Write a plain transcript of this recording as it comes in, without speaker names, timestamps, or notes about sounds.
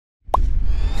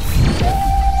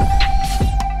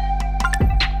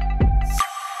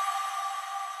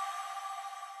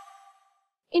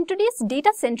In today's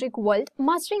data-centric world,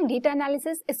 mastering data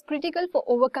analysis is critical for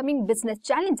overcoming business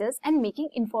challenges and making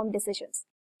informed decisions.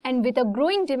 And with a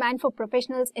growing demand for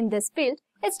professionals in this field,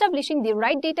 establishing the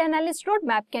right data analyst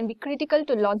roadmap can be critical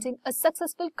to launching a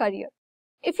successful career.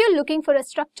 If you're looking for a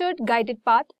structured, guided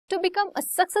path to become a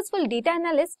successful data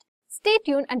analyst, stay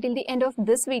tuned until the end of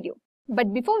this video.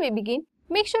 But before we begin,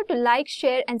 make sure to like,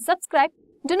 share and subscribe.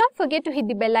 Do not forget to hit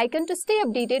the bell icon to stay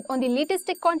updated on the latest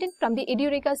tech content from the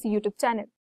Edureka's YouTube channel.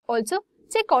 Also,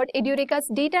 check out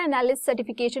Edureka's Data Analyst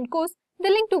Certification course, the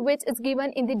link to which is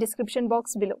given in the description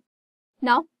box below.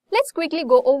 Now, let's quickly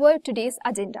go over today's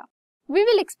agenda. We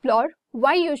will explore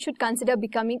why you should consider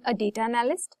becoming a data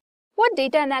analyst, what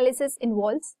data analysis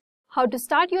involves, how to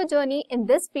start your journey in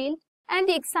this field, and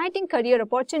the exciting career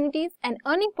opportunities and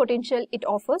earning potential it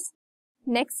offers.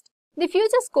 Next, the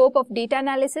future scope of data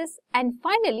analysis, and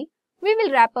finally, we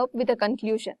will wrap up with a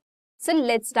conclusion. So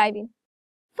let's dive in.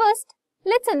 First,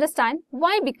 let's understand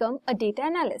why become a data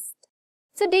analyst.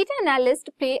 So data analysts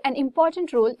play an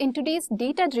important role in today's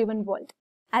data-driven world.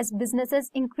 As businesses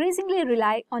increasingly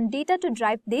rely on data to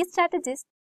drive their strategies,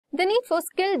 the need for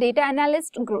skilled data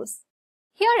analysts grows.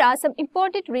 Here are some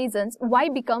important reasons why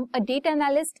become a data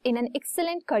analyst in an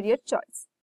excellent career choice.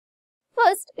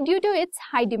 First, due to its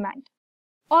high demand.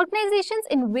 Organizations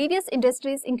in various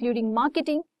industries including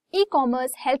marketing,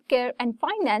 e-commerce, healthcare and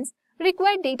finance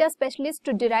require data specialists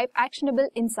to derive actionable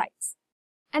insights.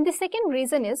 And the second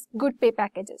reason is good pay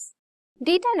packages.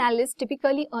 Data analysts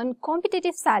typically earn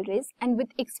competitive salaries, and with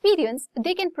experience,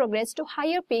 they can progress to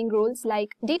higher paying roles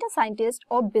like data scientist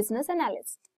or business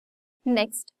analyst.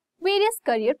 Next, various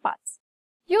career paths.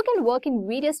 You can work in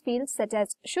various fields such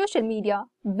as social media,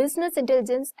 business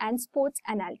intelligence and sports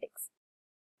analytics.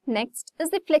 Next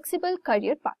is the flexible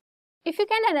career path. If you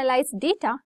can analyze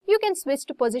data, you can switch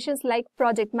to positions like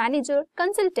project manager,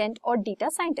 consultant or data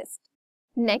scientist.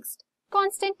 Next,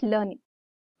 constant learning.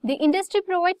 The industry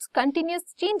provides continuous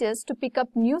changes to pick up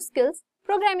new skills,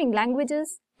 programming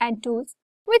languages and tools,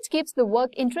 which keeps the work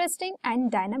interesting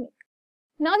and dynamic.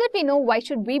 Now that we know why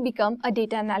should we become a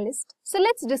data analyst, so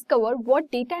let's discover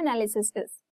what data analysis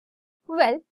is.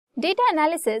 Well, data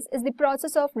analysis is the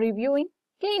process of reviewing,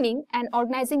 cleaning and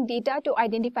organizing data to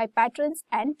identify patterns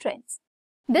and trends.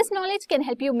 This knowledge can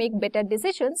help you make better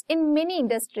decisions in many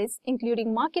industries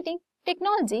including marketing,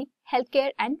 technology,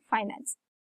 healthcare and finance.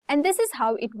 And this is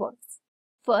how it works.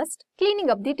 First, cleaning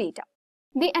up the data.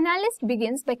 The analyst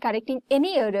begins by correcting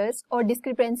any errors or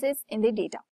discrepancies in the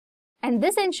data. And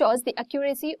this ensures the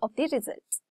accuracy of the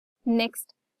results.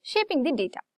 Next, shaping the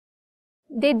data.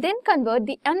 They then convert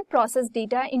the unprocessed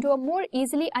data into a more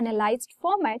easily analyzed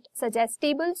format such as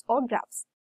tables or graphs.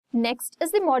 Next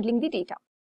is the modeling the data.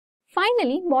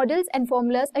 Finally, models and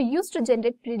formulas are used to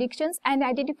generate predictions and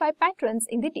identify patterns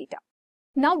in the data.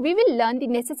 Now we will learn the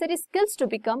necessary skills to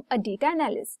become a data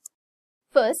analyst.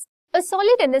 First, a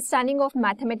solid understanding of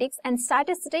mathematics and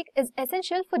statistics is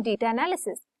essential for data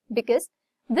analysis because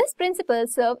these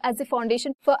principles serve as the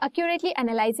foundation for accurately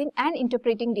analyzing and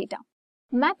interpreting data.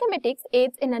 Mathematics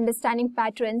aids in understanding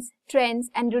patterns, trends,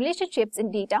 and relationships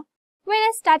in data,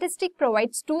 whereas statistics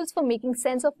provides tools for making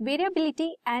sense of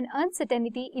variability and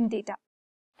uncertainty in data.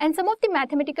 And some of the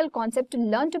mathematical concepts to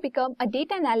learn to become a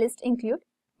data analyst include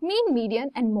mean,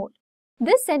 median, and mode.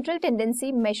 This central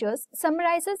tendency measures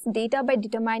summarizes data by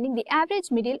determining the average,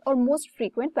 middle, or most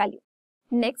frequent value.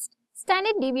 Next,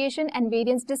 standard deviation and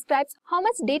variance describes how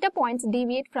much data points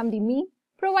deviate from the mean,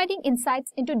 providing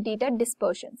insights into data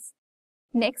dispersions.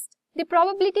 Next, the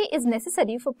probability is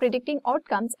necessary for predicting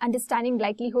outcomes, understanding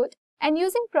likelihood, and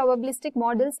using probabilistic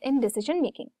models in decision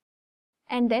making.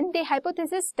 And then the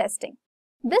hypothesis testing.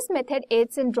 This method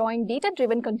aids in drawing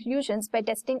data-driven conclusions by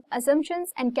testing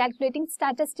assumptions and calculating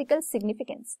statistical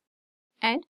significance.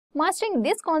 And mastering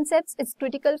these concepts is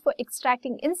critical for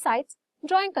extracting insights,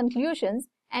 drawing conclusions,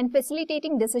 and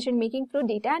facilitating decision making through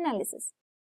data analysis.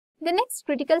 The next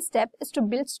critical step is to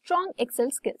build strong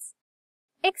Excel skills.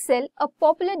 Excel, a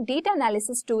popular data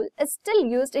analysis tool, is still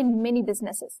used in many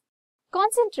businesses.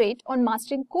 Concentrate on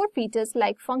mastering core features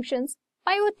like functions,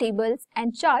 pivot tables,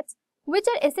 and charts, which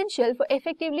are essential for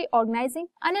effectively organizing,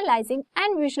 analyzing,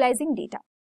 and visualizing data.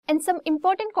 And some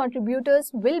important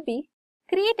contributors will be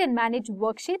create and manage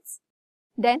worksheets,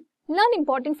 then learn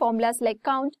important formulas like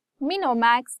count, min or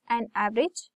max, and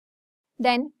average,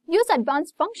 then use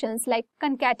advanced functions like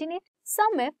concatenate,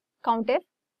 sumif, countif,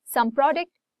 sum product,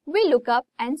 VLOOKUP,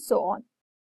 and so on.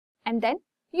 And then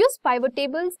use pivot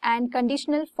tables and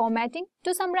conditional formatting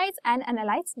to summarize and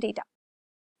analyze data.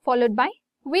 Followed by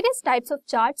various types of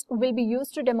charts will be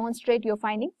used to demonstrate your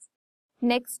findings.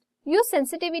 Next, use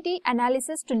sensitivity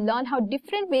analysis to learn how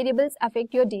different variables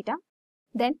affect your data.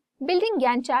 Then, building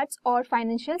Gantt charts or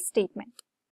financial statement.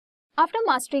 After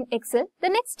mastering Excel, the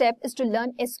next step is to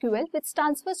learn SQL, which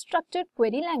stands for Structured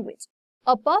Query Language,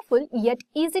 a powerful yet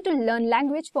easy to learn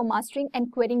language for mastering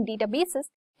and querying databases,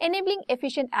 enabling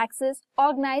efficient access,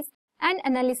 organize, and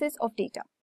analysis of data.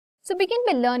 So begin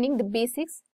by learning the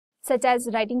basics such as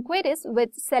writing queries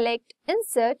with select,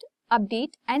 insert,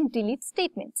 update, and delete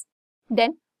statements.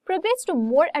 Then progress to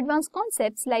more advanced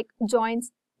concepts like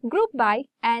joins, group by,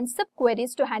 and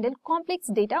subqueries to handle complex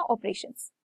data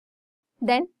operations.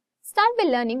 Then start by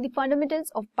learning the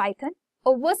fundamentals of Python,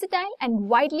 a versatile and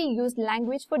widely used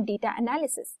language for data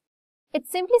analysis. Its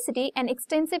simplicity and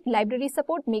extensive library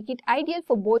support make it ideal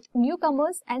for both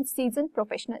newcomers and seasoned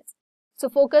professionals. So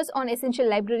focus on essential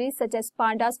libraries such as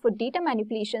pandas for data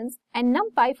manipulations and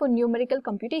NumPy for numerical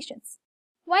computations.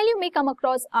 While you may come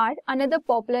across R, another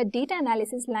popular data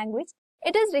analysis language,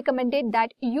 it is recommended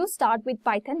that you start with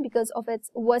Python because of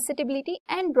its versatility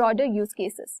and broader use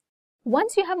cases.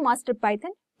 Once you have mastered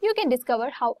Python, you can discover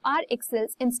how R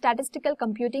excels in statistical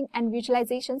computing and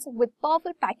visualizations with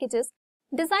powerful packages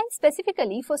designed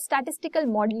specifically for statistical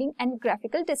modeling and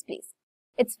graphical displays.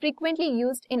 It's frequently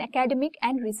used in academic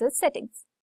and research settings.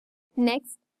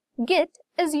 Next, Git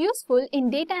is useful in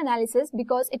data analysis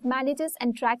because it manages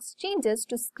and tracks changes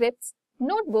to scripts,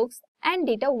 notebooks, and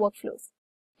data workflows.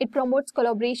 It promotes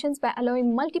collaborations by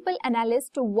allowing multiple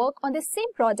analysts to work on the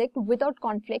same project without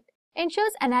conflict,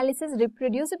 ensures analysis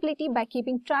reproducibility by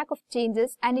keeping track of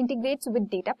changes, and integrates with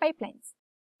data pipelines.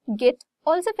 Git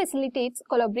also facilitates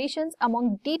collaborations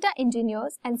among data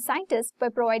engineers and scientists by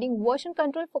providing version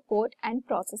control for code and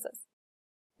processes.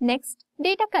 Next,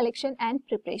 data collection and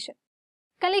preparation.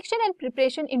 Collection and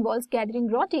preparation involves gathering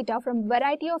raw data from a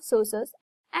variety of sources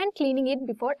and cleaning it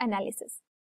before analysis.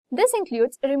 This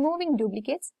includes removing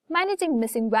duplicates, managing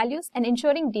missing values, and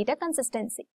ensuring data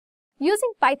consistency.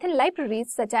 Using Python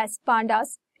libraries such as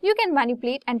pandas, you can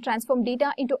manipulate and transform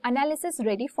data into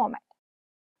analysis-ready format.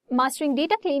 Mastering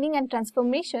data cleaning and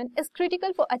transformation is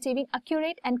critical for achieving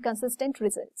accurate and consistent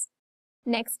results.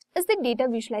 Next is the data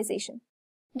visualization.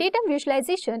 Data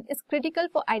visualization is critical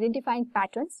for identifying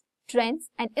patterns, trends,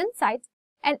 and insights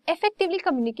and effectively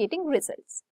communicating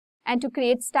results. And to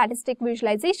create statistic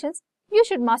visualizations, you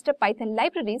should master Python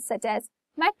libraries such as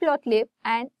matplotlib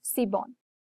and seaborn.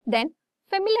 Then,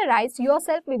 familiarize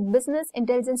yourself with business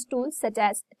intelligence tools such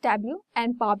as Tableau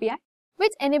and Power BI,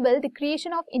 which enable the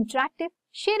creation of interactive,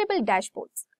 shareable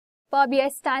dashboards. Power BI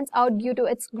stands out due to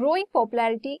its growing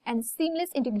popularity and seamless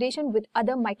integration with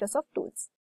other Microsoft tools.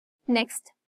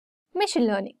 Next, machine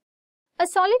learning. A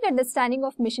solid understanding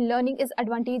of machine learning is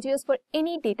advantageous for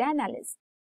any data analyst.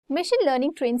 Machine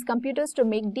learning trains computers to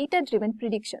make data-driven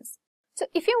predictions. So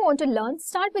if you want to learn,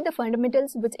 start with the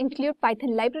fundamentals, which include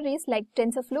Python libraries like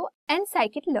TensorFlow and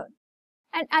scikit-learn.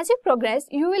 And as you progress,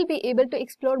 you will be able to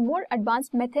explore more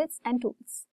advanced methods and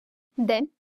tools. Then,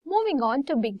 moving on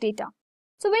to big data.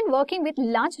 So when working with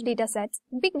large data sets,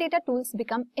 big data tools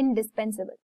become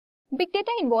indispensable. Big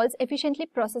data involves efficiently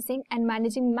processing and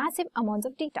managing massive amounts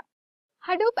of data.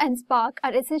 Hadoop and Spark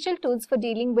are essential tools for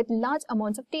dealing with large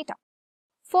amounts of data.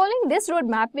 Following this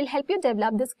roadmap will help you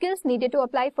develop the skills needed to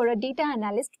apply for a data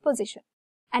analyst position.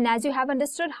 And as you have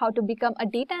understood how to become a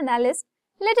data analyst,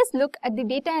 let us look at the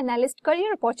data analyst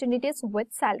career opportunities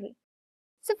with salary.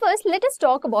 So first, let us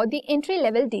talk about the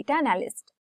entry-level data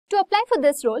analyst. To apply for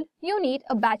this role, you need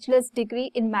a bachelor's degree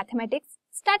in mathematics,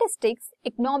 statistics,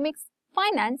 economics,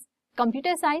 finance,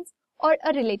 computer science, or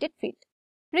a related field.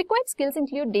 Required skills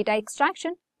include data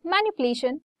extraction,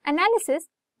 manipulation, analysis,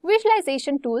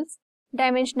 visualization tools,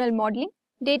 dimensional modeling,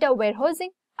 data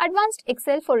warehousing, advanced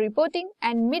Excel for reporting,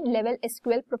 and mid-level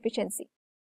SQL proficiency.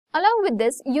 Along with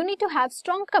this, you need to have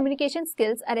strong communication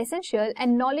skills are essential,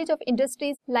 and knowledge of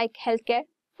industries like healthcare,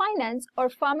 finance, or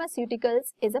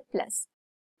pharmaceuticals is a plus.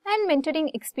 And mentoring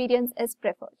experience is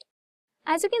preferred.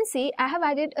 As you can see, I have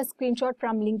added a screenshot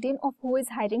from LinkedIn of who is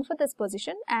hiring for this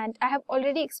position, and I have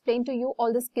already explained to you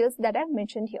all the skills that are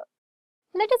mentioned here.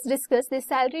 Let us discuss the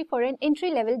salary for an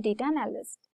entry-level data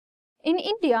analyst. In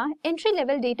India,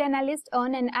 entry-level data analysts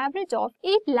earn an average of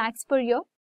 8 lakhs per year,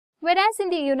 whereas in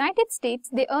the United States,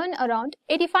 they earn around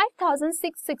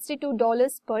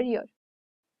 $85,662 per year.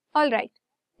 Alright,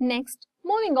 next,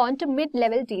 moving on to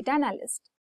mid-level data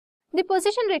analyst. The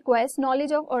position requires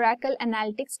knowledge of Oracle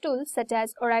analytics tools such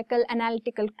as Oracle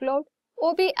Analytical Cloud,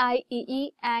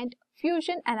 OBIEE, and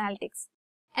Fusion Analytics,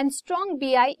 and strong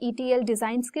BI ETL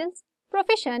design skills,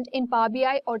 proficient in Power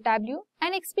BI or Tableau,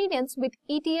 and experience with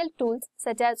ETL tools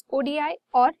such as ODI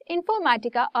or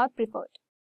Informatica are preferred.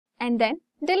 And then,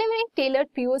 delivering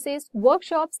tailored POCs,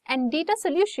 workshops, and data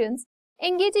solutions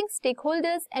engaging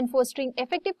stakeholders, and fostering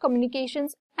effective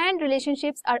communications and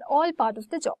relationships are all part of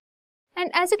the job.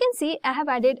 And as you can see, I have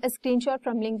added a screenshot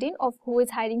from LinkedIn of who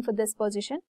is hiring for this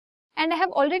position. And I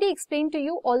have already explained to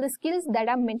you all the skills that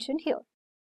are mentioned here.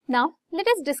 Now, let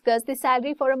us discuss the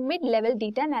salary for a mid-level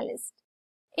data analyst.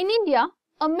 In India,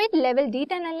 a mid-level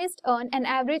data analyst earn an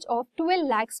average of 12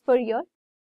 lakhs per year,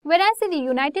 whereas in the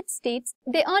United States,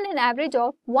 they earn an average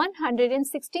of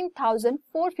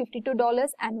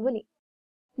 $116,452 annually.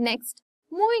 Next,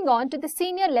 moving on to the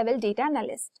senior level data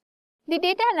analyst. The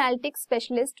data analytics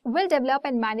specialist will develop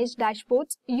and manage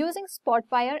dashboards using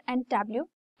Spotfire and Tableau,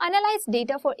 analyze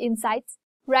data for insights,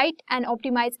 write and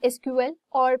optimize SQL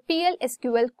or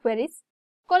PL/SQL queries,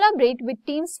 collaborate with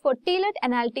teams for tailored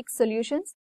analytics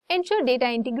solutions, ensure data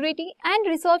integrity, and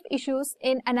resolve issues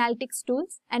in analytics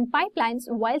tools and pipelines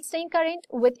while staying current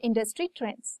with industry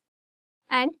trends.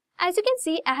 And as you can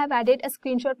see, I have added a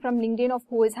screenshot from LinkedIn of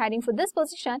who is hiring for this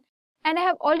position, and I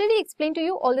have already explained to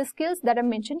you all the skills that are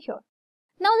mentioned here.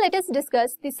 Now let us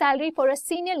discuss the salary for a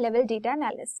senior level data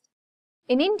analyst.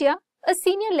 In India, a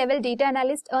senior level data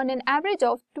analyst earn an average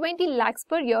of 20 lakhs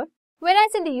per year,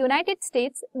 whereas in the United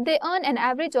States, they earn an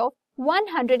average of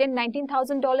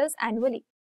 $119,000 annually.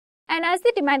 And as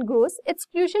the demand grows, it's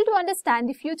crucial to understand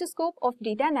the future scope of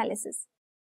data analysis.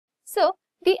 So,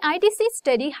 the IDC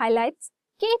study highlights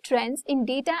key trends in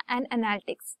data and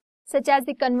analytics, such as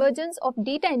the convergence of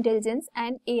data intelligence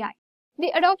and AI,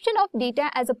 the adoption of data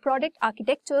as a product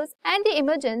architectures, and the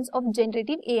emergence of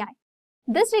generative AI.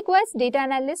 This requires data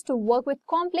analysts to work with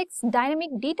complex,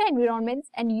 dynamic data environments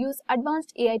and use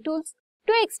advanced AI tools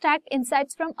to extract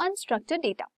insights from unstructured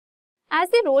data.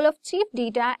 As the role of Chief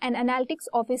Data and Analytics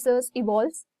Officers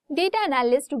evolves, data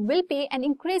analysts will play an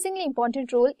increasingly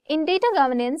important role in data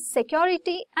governance,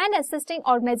 security, and assisting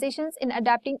organizations in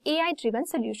adapting AI-driven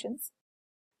solutions.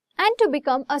 And to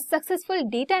become a successful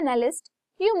data analyst,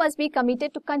 you must be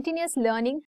committed to continuous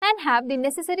learning and have the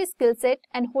necessary skill set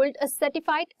and hold a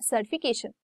certified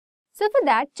certification. So for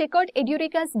that, check out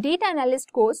Edureka's Data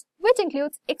Analyst course, which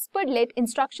includes expert-led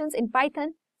instructions in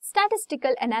Python,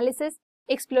 statistical analysis,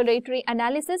 exploratory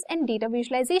analysis, and data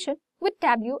visualization with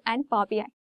Tableau and Power BI.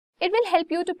 It will help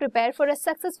you to prepare for a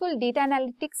successful data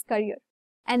analytics career.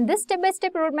 And this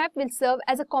step-by-step roadmap will serve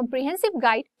as a comprehensive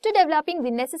guide to developing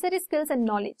the necessary skills and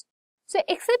knowledge. So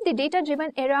accept the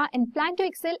data-driven era and plan to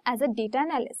excel as a data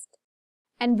analyst.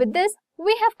 And with this,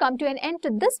 we have come to an end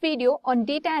to this video on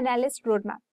Data Analyst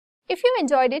Roadmap. If you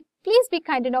enjoyed it, please be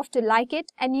kind enough to like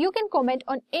it, and you can comment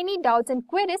on any doubts and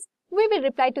queries. We will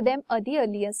reply to them at the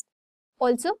earliest.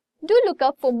 Also, do look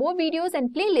up for more videos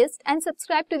and playlists and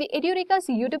subscribe to the Edureka's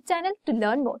YouTube channel to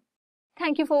learn more.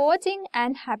 Thank you for watching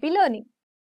and happy learning.